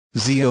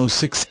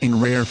Z06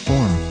 in rare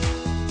form.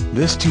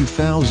 This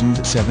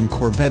 2007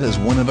 Corvette is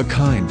one of a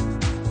kind.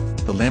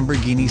 The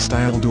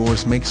Lamborghini-style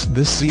doors makes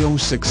this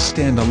Z06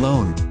 stand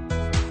alone.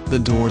 The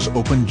doors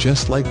open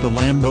just like the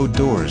Lambo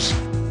doors.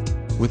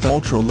 With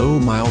ultra-low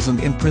miles and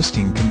in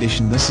pristine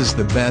condition, this is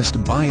the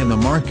best buy in the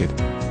market.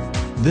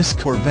 This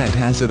Corvette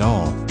has it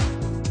all.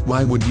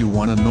 Why would you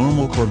want a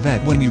normal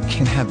Corvette when you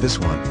can have this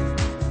one?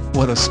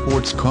 What a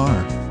sports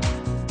car!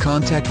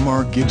 Contact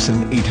Mark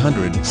Gibson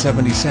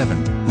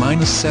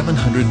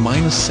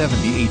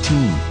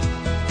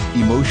 877-700-7018.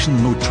 Emotion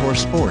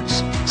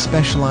Motorsports,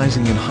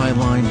 specializing in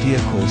high-line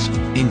vehicles,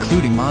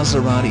 including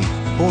Maserati,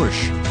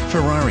 Porsche,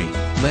 Ferrari,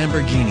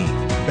 Lamborghini,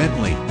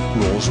 Bentley,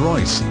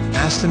 Rolls-Royce,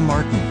 Aston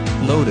Martin,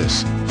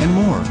 Lotus, and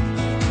more.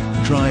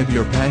 Drive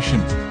your passion.